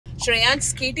Shreyansh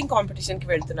skating competition కి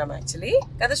వెళ్తున్నాం actually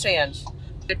కదా శ్రేయాంశ్.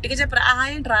 గట్టిగా చెప్పు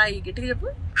హాయ్ అండ్ రాయి, గట్టిగా చెప్పు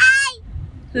హాయ్.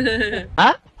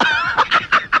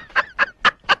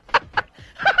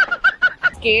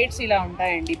 స్కేట్స్ ఇలా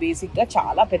ఉంటాయండి బేసిక్ గా,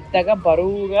 చాలా పెద్దగా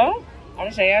బరువుగా,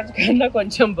 అంటే శ్రేయాంశ్ కన్నా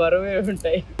కొంచెం బరువే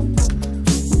ఉంటాయి.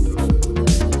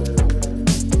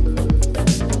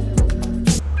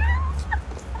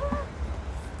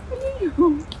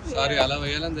 సారీ అలా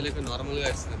వేయాలని తెలియక నార్మల్ గా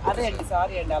వేస్తాను. అదే అండి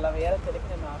సారీ అండి, అలా వేయాలని తెలియక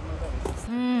నేను నార్మల్ గా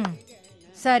వేస్తాను.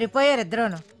 సరిపోయారు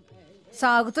ఇద్దరును,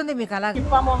 సాగుతుంది మీకు అలా.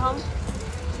 చిప్పమొహం,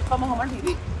 చిప్పమొహం అంటే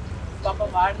ఇది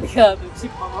పాపం వాడిది కాదు,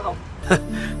 చిప్పమొహం.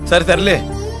 సరే సర్లే,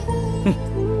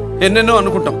 ఎన్నెన్నో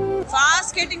అనుకుంటాం. ఫాస్ట్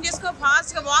స్కేటింగ్ చేసుకో,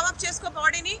 ఫాస్ట్ గా వార్మ్ అప్ చేసుకో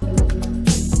బాడీని.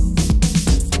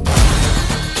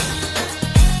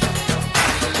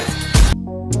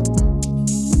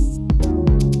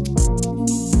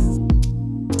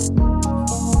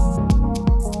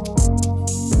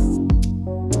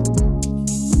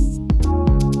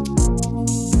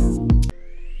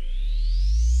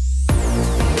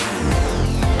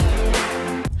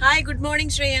 Hi, good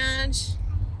morning Shreyansh.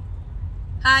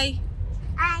 Hi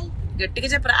hi, గట్టిగా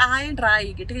చెప్పు హాయ్ అండ్ రాయి,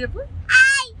 గట్టిగా చెప్పు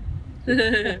hi.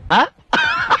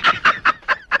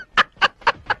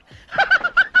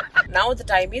 Now the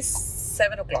time is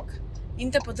 7 o'clock.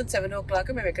 ఇంత పొద్దున 7 o'clock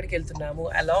మేము ఎక్కడికి వెళ్తున్నాము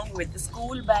అలాంగ్ విత్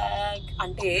స్కూల్ బ్యాగ్.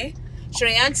 అంటే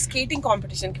శ్రేయాంశ్ స్కేటింగ్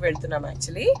కాంపిటీషన్ కి వెళ్తున్నాము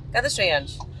యాక్చువల్లీ కదా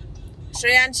శ్రేయాంశ్.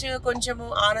 శ్రేయాంశ్ కొంచెము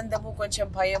ఆనందము, కొంచెం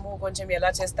భయము, కొంచెం ఎలా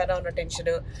చేస్తానో అన్న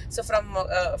టెన్షన్. సో ఫ్రమ్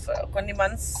కొన్ని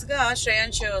మంత్స్గా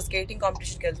శ్రేయాంశ్ స్కేటింగ్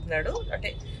కాంపిటీషన్కి వెళ్తున్నాడు. అంటే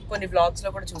కొన్ని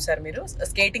వ్లాగ్స్లో కూడా చూసారు మీరు,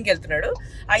 స్కేటింగ్కి వెళ్తున్నాడు.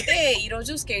 అయితే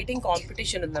ఈరోజు స్కేటింగ్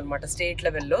కాంపిటీషన్ ఉందన్నమాట స్టేట్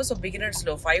లెవెల్లో. సో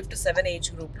బిగినర్స్లో 5 to 7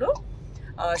 ఏజ్ గ్రూప్లో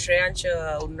శ్రేయాంశ్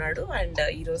ఉన్నాడు. అండ్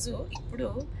ఈరోజు ఇప్పుడు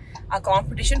ఆ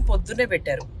కాంపిటీషన్ పొద్దున్నే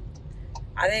పెట్టారు.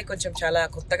 అదే కొంచెం చాలా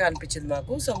కొత్తగా అనిపించింది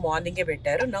మాకు. సో మార్నింగే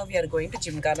పెట్టారు. Now we are going to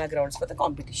Gymkhana grounds for the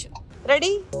competition. Ready?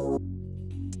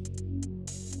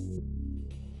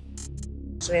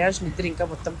 Shreyansh నిద్ర ఇంకా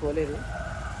మొత్తం పోలేదు,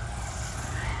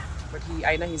 బట్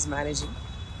అయినా హీస్ మేనేజింగ్.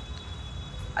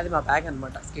 అది మా బ్యాగ్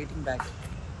అనమాట, skating bag,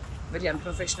 very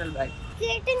unprofessional bag.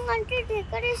 Skating అంటే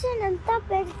డెకరేషన్ అంతా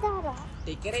పెడతారా?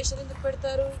 డెకరేషన్ ఎందుకు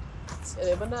పెడతారు?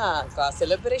 ఏమన్నా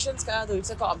సెలబ్రేషన్స్ కాదు,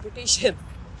 ఇట్స్ అ కాంపిటీషన్.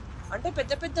 అంటే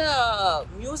పెద్ద పెద్ద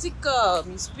మ్యూజిక్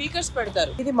స్పీకర్స్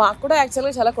పెడతారు. ఇది మాకు కూడా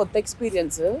యాక్చువల్గా చాలా కొత్త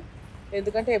ఎక్స్పీరియన్స్,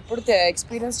 ఎందుకంటే ఎప్పుడు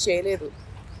ఎక్స్పీరియన్స్ చేయలేదు.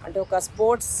 అంటే ఒక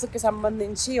స్పోర్ట్స్కి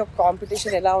సంబంధించి ఒక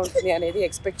కాంపిటీషన్ ఎలా ఉంటుంది అనేది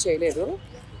ఎక్స్పెక్ట్ చేయలేదు.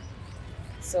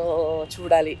 సో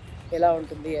చూడాలి ఎలా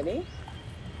ఉంటుంది అని.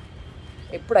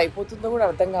 ఎప్పుడు అయిపోతుందో కూడా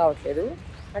అర్థం కావట్లేదు.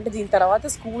 అంటే దీని తర్వాత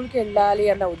స్కూల్కి వెళ్ళాలి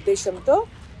అన్న ఉద్దేశంతో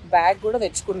బ్యాగ్ కూడా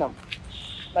తెచ్చుకున్నాం.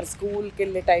 మరి స్కూల్కి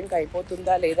వెళ్ళే టైంకి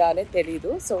అయిపోతుందా లేదా అనేది తెలీదు.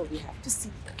 So we have to see.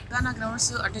 Gymkhana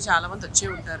grounds అంటే చాలామంది వచ్చే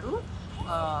ఉంటారు.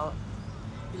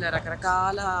 ఇలా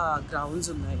రకరకాల గ్రౌండ్స్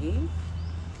ఉన్నాయి.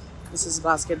 This is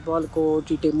basketball court,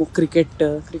 ఇటేమో cricket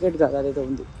కాదు అదేదో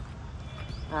ఉంది.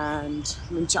 అండ్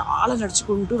మేము చాలా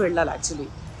నడుచుకుంటూ వెళ్ళాలి యాక్చువల్లీ.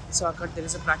 సో అక్కడ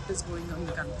తెలిసే ప్రాక్టీస్ గోయింగ్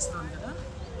మీకు కనిపిస్తుంది కదా,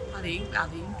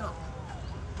 అదేంటో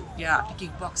యా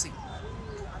కిక్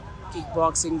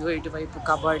బాక్సింగ్, ఇటువైపు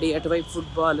కబడ్డీ, అటువైపు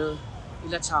ఫుట్బాల్,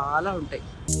 ఇలా చాలా ఉంటాయి.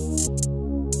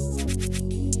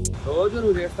 రోజు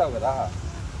నువ్వు చేస్తావు కదా,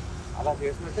 అలా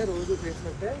చేసినట్టే రోజు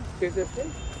చేసేస్తే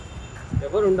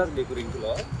ఎవరు ఉండరు నీకు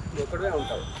రింకులో, నువ్వు ఒక్కడే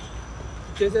ఉంటావు.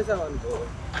 చేసేసావు అనుకో,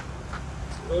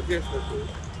 రోజు చేసినట్టు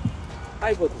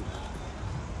అయిపోతుంది.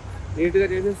 నీట్గా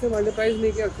చేసేస్తే మళ్ళీ ప్రైజ్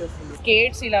నీకే వచ్చేస్తుంది.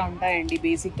 స్కేట్స్ ఇలా ఉంటాయండి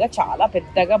బేసిక్గా, చాలా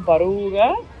పెద్దగా బరువుగా,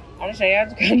 అంటే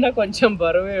శ్రేయాంశ్ కన్నా కొంచెం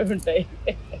బరువే ఉంటాయి.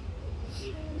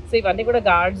 సో ఇవన్నీ కూడా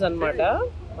గార్డ్స్ అనమాట.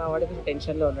 మా వాడికి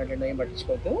టెన్షన్లో ఉన్నాడు, ఏం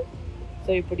పట్టించుకోవద్దు.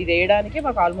 సో ఇప్పుడు ఇది వేయడానికి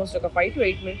మాకు ఆల్మోస్ట్ ఒక 5 to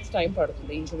 8 minutes టైం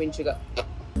పడుతుంది ఇంచుమించుగా.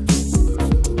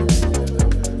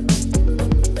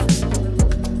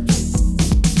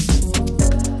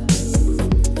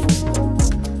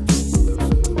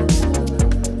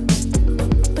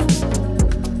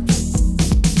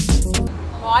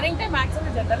 మార్నింగ్ టైం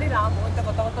మ్యాక్సిమం జనరల్లీ రాము, ఇంత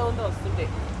కొత్త ఉందో వస్తుంటే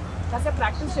కాసేపు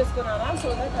ప్రాక్టీస్ చేసుకున్నానా, సో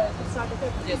దట్ స్టార్ట్ అయితే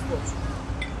ఇప్పుడు చేసుకోవచ్చు.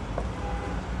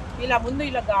 ఇలా ముందు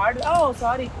ఇలా గార్డ్,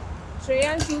 సారీ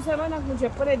శ్రేయాంశ్ చూసావా, నాకు నువ్వు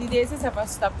చెప్పలేదు, ఇది వేసేసా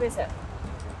ఫస్ట్, తప్పేసా.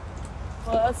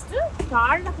 ఫస్ట్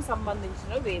కాళ్ళకు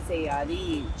సంబంధించిన వేసేయాలి,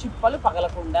 చిప్పలు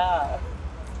పగలకుండా.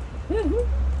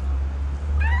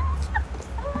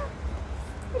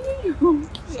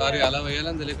 సారీ అలా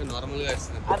వేయాలని తెలియక నార్మల్ గా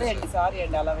వేస్తాను. అదే అండి సారీ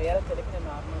అండి, అలా వేయాలని తెలియక నేను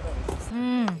నార్మల్గా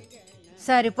వేస్తాను.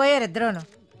 సరిపోయారు ఇద్దరును,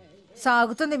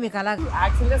 సాగుతుంది మీకు అలా.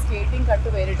 యాక్చువల్గా స్కేటింగ్ అంటూ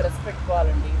వేరే డ్రెస్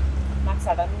పెట్టుకోవాలండి. నాకు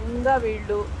సడన్గా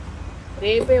వీళ్ళు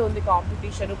రేపే ఉంది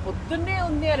కాంపిటీషన్, పొద్దున్నే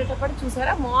ఉంది అనేటప్పటికి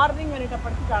చూసారా, మార్నింగ్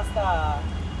అనేటప్పటికి కాస్త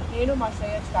నేను మా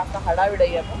శ్రేయాంశ్ కాస్త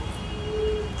హడావిడయ్యాము.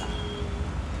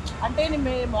 అంటే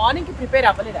నేను మార్నింగ్కి ప్రిపేర్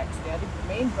అవ్వలేదు యాక్చువల్లీ, అది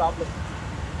మెయిన్ ప్రాబ్లం.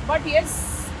 బట్ ఎస్,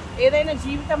 ఏదైనా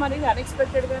జీవితం అనేది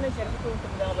అన్ఎక్స్పెక్టెడ్గానే జరుగుతూ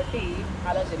ఉంటుంది కాబట్టి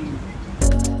అలా జరిగింది.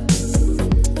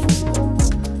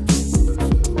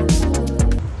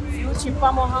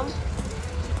 చిప్పమొహం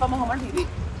అంటే ఇది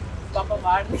పాపం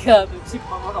వాడిది కాదు,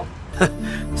 చిప్పమొహం.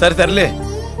 సరే తరలే,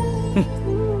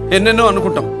 ఎన్నెన్నో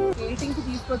అనుకుంటాం. స్కేటింగ్కి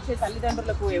తీసుకొచ్చే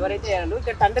తల్లిదండ్రులకు ఎవరైతే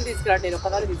ఇక్కడ తండ్రి తీసుకురాడు, నేను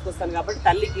ఒక్కదాన్ని తీసుకొస్తాను కాబట్టి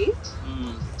తల్లికి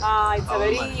ఇట్స్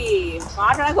వెరీ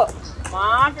మాట్లాడదు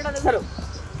అసలు.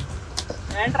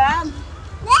 ఏంట్రా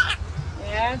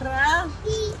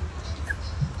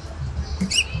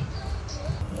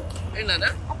ఏంటన్నా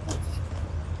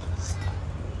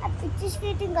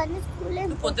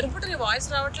పొద్దున పూట నీ వాయిస్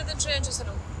రావట్లేదు, ఏం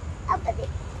చేశాను?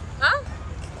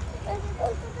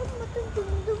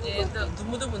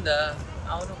 దుమ్ముందా?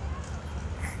 అవును,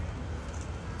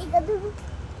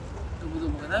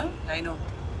 దుమ్ము కదా. అయినో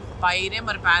పైనే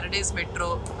మరి ప్యారడైజ్ మెట్రో,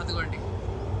 అదిగోండి.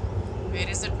 Where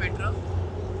is that metro?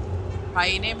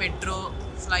 పైనే మెట్రో,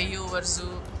 ఫ్లైఓవర్స్.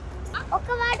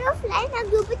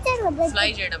 ఫ్లై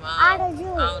చేయడమా?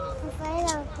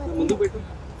 ముందు పెట్టు,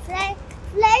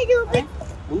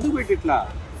 ముందు పెట్టి ఇట్లా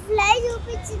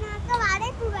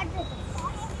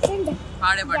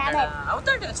వాడే పడ్డాడా?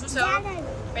 అవుతాడు, చూసావా?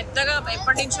 పెద్దగా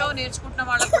ఎప్పటి నుంచో నేర్చుకుంటున్న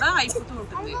వాళ్ళకు కూడా అయిపోతూ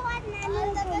ఉంటుంది.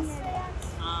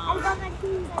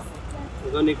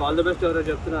 నీకు ఆల్ ది బెస్ట్ ఎవరో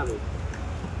చెప్తున్నాను.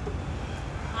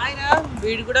 ఆయన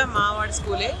వీడు కూడా మావాడి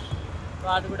స్కూలే,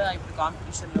 వాడు కూడా ఇప్పుడు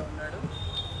కాంపిటీషన్లో ఉన్నాడు.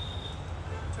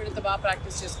 చూడు ఇంత బాగా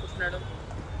ప్రాక్టీస్ చేసుకుంటున్నాడు.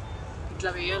 ఇట్లా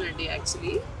వేయాలండి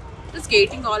యాక్చువల్లీ.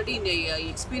 స్కేటింగ్ ఆల్రెడీ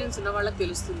ఎక్స్పీరియన్స్ ఉన్న వాళ్ళకి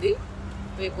తెలుస్తుంది,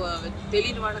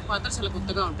 తెలియని వాళ్ళకి మాత్రం చాలా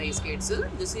కొత్తగా ఉంటాయి ఈ స్కేట్స్.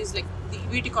 దిస్ ఈజ్ లైక్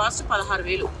వీటి కాస్ట్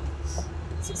 16,000,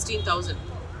 16,000.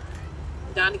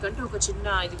 దానికంటే ఒక చిన్న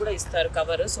ఇది కూడా ఇస్తారు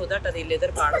కవర్, సో దట్ అది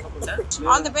leather పాడకుండా.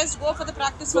 All the best, go for the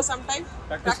practice for some time.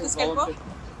 Practice వెళ్ళిపో,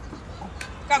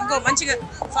 కమ్ గో. మంచిగా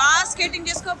ఫాస్ట్ స్కేటింగ్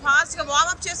చేసుకో, ఫాస్ట్గా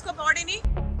వార్మప్ చేసుకో బాడీని.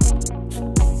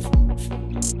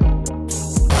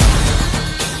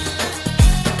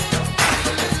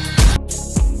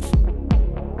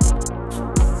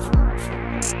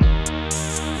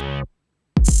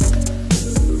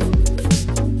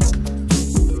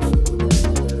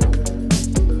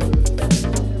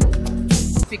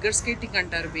 ఫిగర్ స్కేటింగ్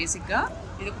అంటారు బేసిక్గా.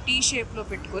 ఇది ఒక టీ షేప్లో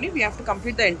పెట్టుకొని we have to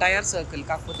complete the entire circle.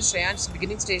 కాకపోతే శ్రేయాన్స్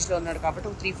బిగినింగ్ స్టేజ్లో ఉన్నాడు కాబట్టి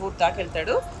ఒక 3/4 దాకా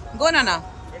వెళ్తాడు. గో నానా,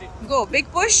 go, big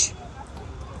push.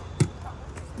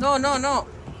 No no no,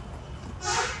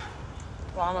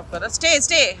 warm up కదా.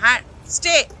 Stay hand,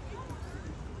 stay.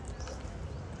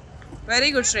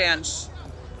 Very good Shreyans.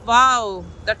 Wow,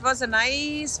 that was a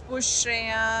nice push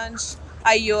Shreyans.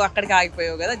 అయ్యో అక్కడికి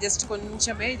ఆగిపోయావు కదా, జస్ట్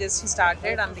కొంచెమే, జస్ట్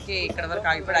స్టార్టెడ్, అందుకే ఇక్కడ వరకు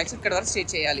ఆగిపోయాడు. యాక్చువల్ ఇక్కడ వరకు స్టే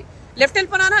చేయాలి. లెఫ్ట్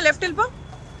వెళ్ళిపోనా, లెఫ్ట్ వెళ్ళిపో.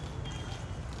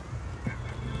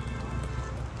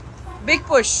 Big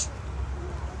push.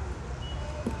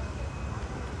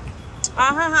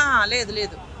 ఆహాహా, లేదు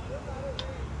లేదు.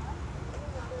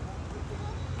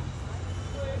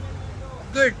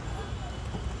 Good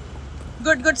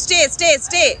good good, stay stay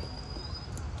stay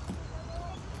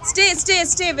stay stay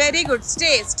stay, very good,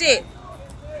 stay.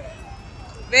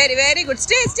 Very good.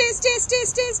 Stay.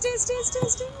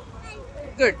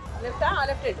 Good. Left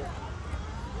hand.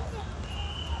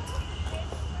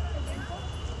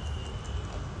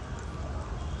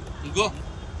 Go.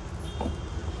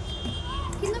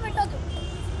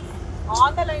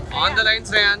 On the line,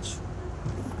 Shreyansh.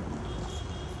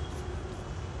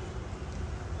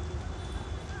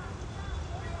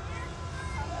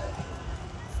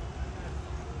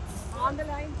 On the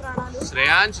line, Pranalu.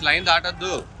 Shreyansh, line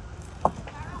దాటొద్దు.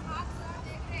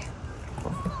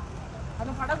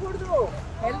 పడకూడదు,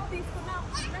 help తీసుకున్నా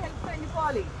help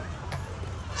వెళ్ళిపోవాలి.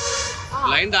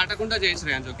 Line దాటకుండా చేయి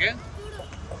Shreyans, okay?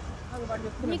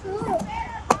 నీకు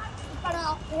ఇక్కడ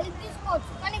help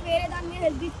తీసుకోవచ్చు కానీ వేరే దాని మీద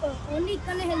హెల్ప్ తీసుకోవచ్చు, ఓన్లీ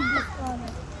ఇక్కడనే హెల్ప్ తీసుకోవాలి.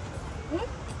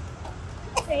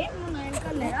 సేమ్ మన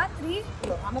వెనకాల లేదా 3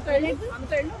 అమ్మతో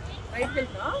వెళ్ళు, రైట్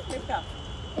వెళ్తున్నా,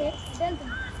 లెఫ్ట్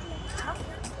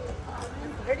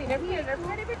రెడీ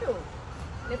రెడీ పెట్టు,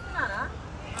 లెఫ్ట్ నానా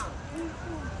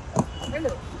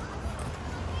వెళ్ళు.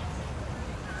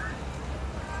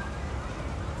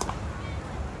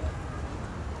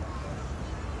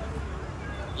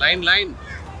 లైన్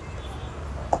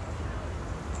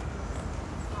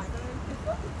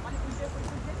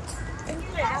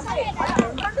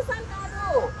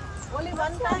ఓన్లీ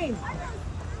వన్ టైం,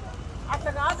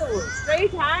 అట్లా కాదు.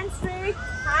 Straight hands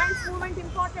moment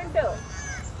important.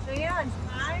 Hands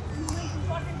moment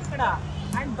important ఇక్కడ.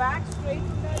 అండ్ బ్యాక్ స్ట్రైట్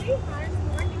ఉండాలి, హ్యాండ్స్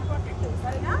మూమెంట్ ఇంపార్టెంట్,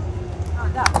 సరేనా?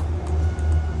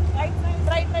 రైట్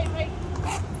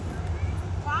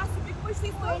ఫాస్ట్ బిగ్ పుష్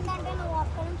తీసుకో. ఏంటంటే నువ్వు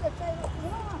అక్కడ నుంచి వచ్చేటప్పుడు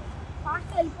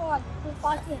ఫాస్ట్ వెళ్ళిపోవాలి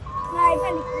ఫాస్ట్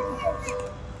అయిపోయింది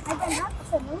అయిపోయిందా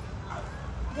అసలు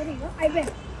జరిగా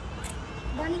అయిపోయింది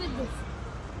దాని విత్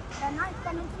దాన్ని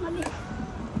ఇక్కడ నుంచి మళ్ళీ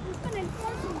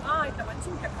ఇట్లా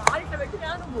మంచిగా ఇట్లా కాలు ఇట్లా పెట్టినా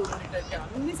నువ్వు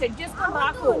అన్ని సెట్ చేసుకొని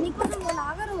రాకు. నీకోసం వాళ్ళు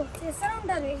ఆగరు చేస్తూనే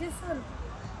ఉంటారు వేసేస్తారు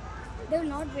they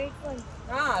will not wait for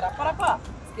రప్ప రప్ప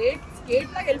స్కేట్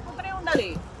లాగా వెళ్ళిపోతూనే ఉండాలి.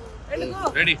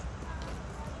 రెడీ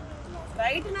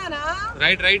రైట్ నానా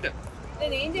రైట్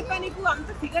నేను ఏం చెప్పాను నీకు అంత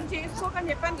ఫిగర్ చేసుకోకని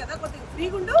చెప్పాను కదా కొద్దిగా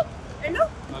ఫ్రీగా ఉండు ఎండు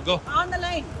ఆన్ ద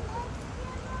లైన్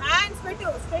హ్యాండ్స్ పెట్టు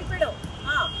స్ట్రైట్ పెట్టు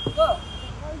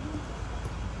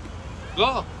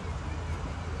గో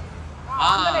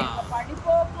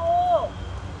పడిపోకు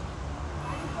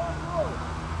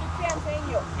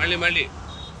మళ్ళీ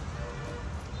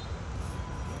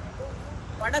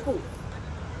పడకు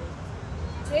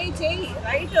చెయ్యి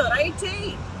రైట్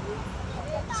చెయ్యి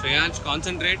Shreyansh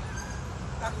concentrate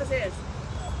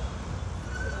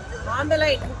on the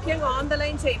line ముఖ్యంగా ఆన్ ద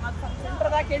లైన్ చెయ్యి మొత్తం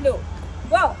సెంటర్ దాకా వెళ్ళు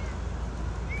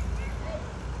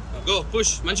గో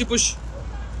పుష్ మంచి పుష్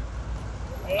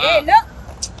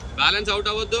బ్యాలెన్స్ అవుట్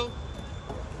అవ్వద్దు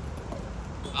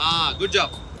గుడ్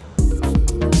జాబ్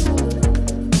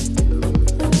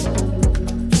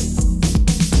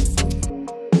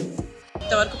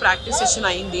ఇంతవరకు ప్రాక్టీస్ సెషన్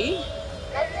అయింది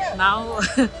నా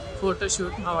ఫోటో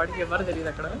షూట్ మా వాడికి ఎవరు తెలియదు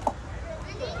అక్కడ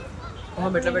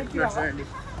మొహం ఎట్లా పెట్టుకున్నాడు చూడండి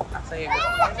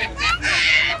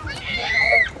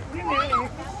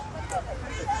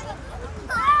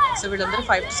సో వీళ్ళందరూ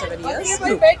 5 to 7 years.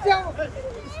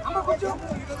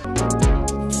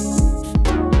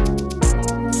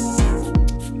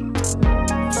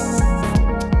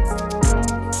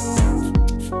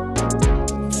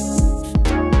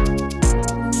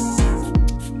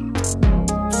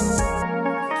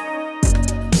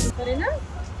 సరేనా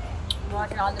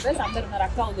ఆల్ ది బెస్ట్ అందరు ఉన్నారు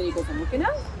అక్క ఉంది నీకోసం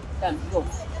ఓకేనా డన్ గో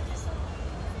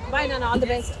బాయ్ నాన్న ఆల్ ది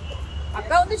బెస్ట్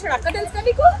అక్క ఉంది చూడు అక్క తెలుసు కదా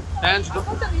నీకు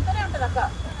అక్క నీతోనే ఉంటుంది అక్క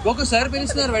ఒకసారి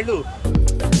పిలుస్తున్నారు వెళ్ళు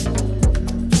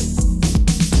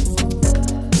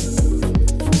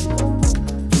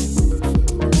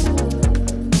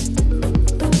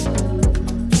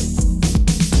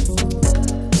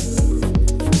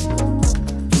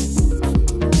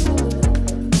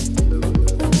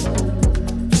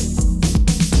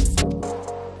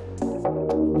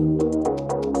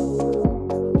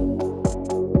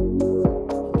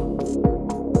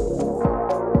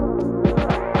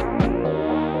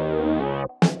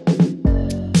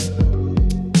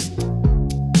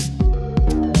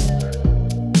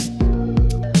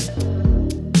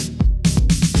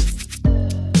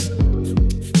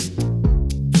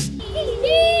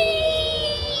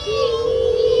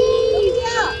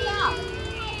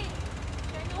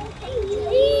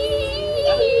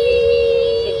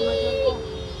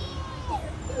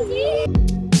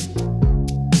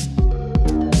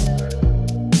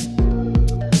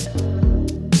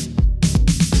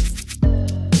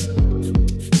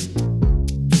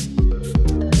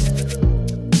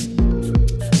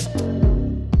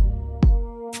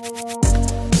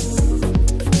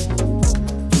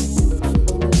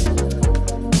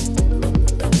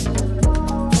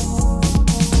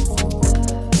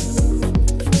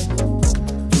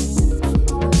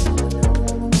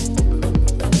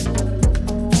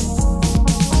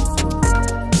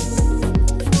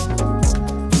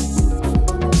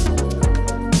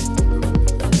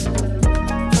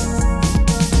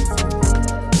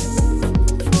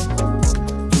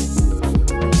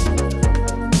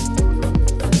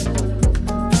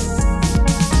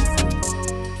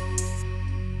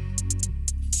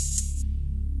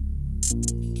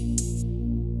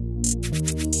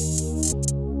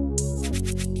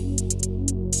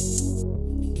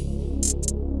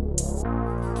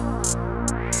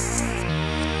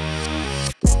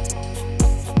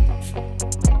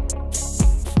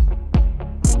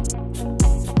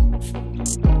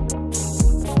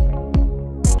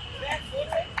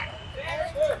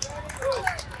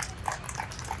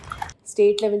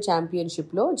స్టేట్ లెవెల్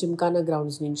ఛాంపియన్షిప్లో జిమ్ఖానా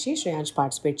గ్రౌండ్స్ నుంచి శ్రేయాంష్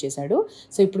పార్టిసిపేట్ చేశాడు.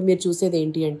 సో ఇప్పుడు మీరు చూసేది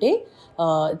ఏంటి అంటే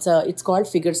ఇట్స్ కాల్డ్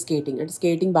ఫిగర్ స్కేటింగ్. అంటే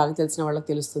స్కేటింగ్ బాగా తెలిసిన వాళ్ళకి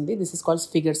తెలుస్తుంది. This is called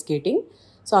figure skating.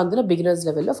 So అందులో బిగినర్స్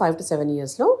లెవెల్లో 5 to 7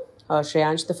 ఇయర్స్లో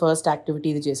శ్రేయాంష్ ద ఫస్ట్ యాక్టివిటీ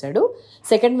ఇది చేశాడు.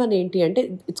 సెకండ్ వన్ ఏంటి అంటే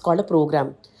ఇట్స్ కాల్డ్ అ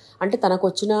ప్రోగ్రామ్. అంటే తనకు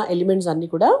వచ్చిన ఎలిమెంట్స్ అన్నీ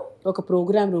కూడా ఒక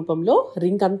ప్రోగ్రామ్ రూపంలో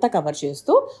రింగ్ అంతా కవర్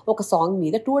చేస్తూ ఒక సాంగ్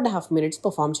మీద 2.5 minutes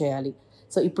పర్ఫామ్ చేయాలి.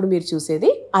 సో ఇప్పుడు మీరు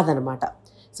చూసేది అదనమాట.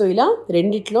 సో ఇలా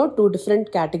రెండిట్లో 2 different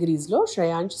కేటగిరీస్లో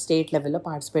శ్రేయాంష్ స్టేట్ లెవెల్లో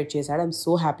పార్టిసిపేట్ చేశాడు. I'm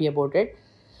so happy about it.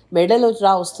 Medal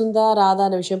వస్తుందా రాదా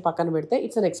అనే విషయం పక్కన పెడితే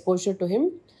it's an exposure to him.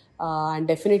 And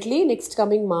definitely next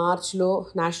coming మార్చ్లో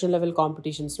నేషనల్ లెవెల్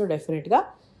కాంపిటీషన్స్లో డెఫినెట్గా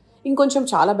ఇంకొంచెం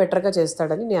చాలా బెటర్గా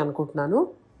చేస్తాడని నేను అనుకుంటున్నాను.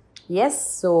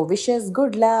 Yes, so wishes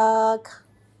good luck.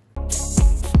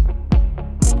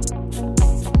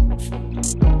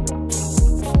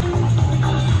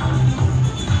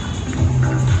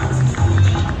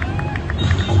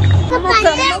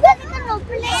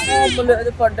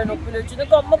 నొప్పులేదు పంట నొప్పులు వచ్చింది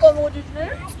కమ్మ కమ్మ వచ్చింది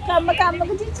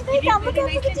కమ్మకు చిచ్చుతాయి కమ్మకు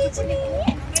చిచ్చుతాయి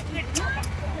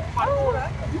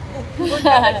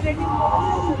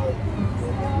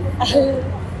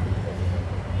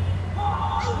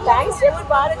థ్యాంక్స్ చెప్పి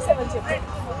బాగా వచ్చామని చెప్పి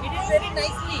it is very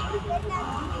nicely.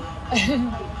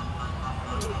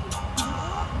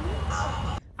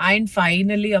 And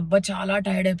finally అబ్బా చాలా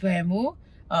టైర్డ్ అయిపోయాము.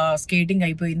 స్కేటింగ్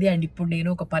అయిపోయింది అండ్ ఇప్పుడు నేను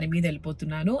ఒక పని మీద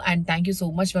వెళ్ళిపోతున్నాను. And thank you so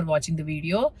much for watching the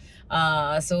video.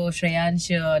 So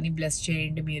శ్రేయాంష్ని bless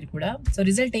చేయండి మీరు కూడా. సో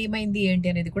రిజల్ట్ ఏమైంది ఏంటి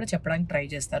అనేది కూడా చెప్పడానికి ట్రై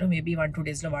చేస్తారు. మేబీ 1-2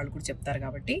 డేస్లో వాళ్ళు కూడా చెప్తారు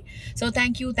కాబట్టి. So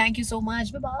thank you so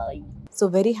much, bye. So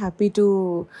very happy to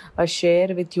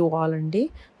share with you all అండి.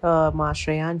 మా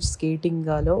Shreyansh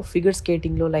స్కేటింగ్లో figure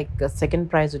స్కేటింగ్లో like second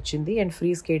prize వచ్చింది. అండ్ ఫ్రీ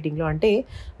స్కేటింగ్లో అంటే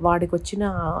వాడికి వచ్చిన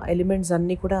ఎలిమెంట్స్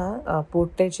అన్నీ కూడా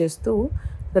పోర్ట్రే చేస్తూ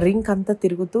రింగ్ అంతా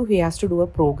తిరుగుతూ he has to do a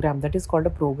programme, that is called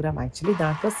a programme actually.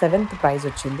 దాంట్లో 7th ప్రైజ్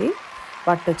వచ్చింది.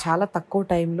 బట్ చాలా తక్కువ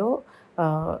టైంలో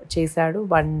చేశాడు.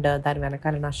 అండ్ దాని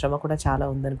వెనకాల నా శ్రమ కూడా చాలా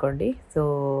ఉందనుకోండి. So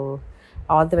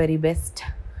all the very best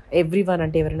every one.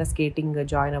 అంటే ఎవరైనా స్కేటింగ్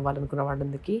జాయిన్ అవ్వాలనుకున్న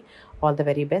వాళ్ళకి ఆల్ ద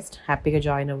వెరీ బెస్ట్. హ్యాపీగా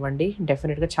జాయిన్ అవ్వండి,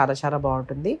 డెఫినెట్గా చాలా చాలా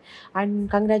బాగుంటుంది. And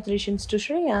congratulations to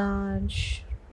Shreyansh.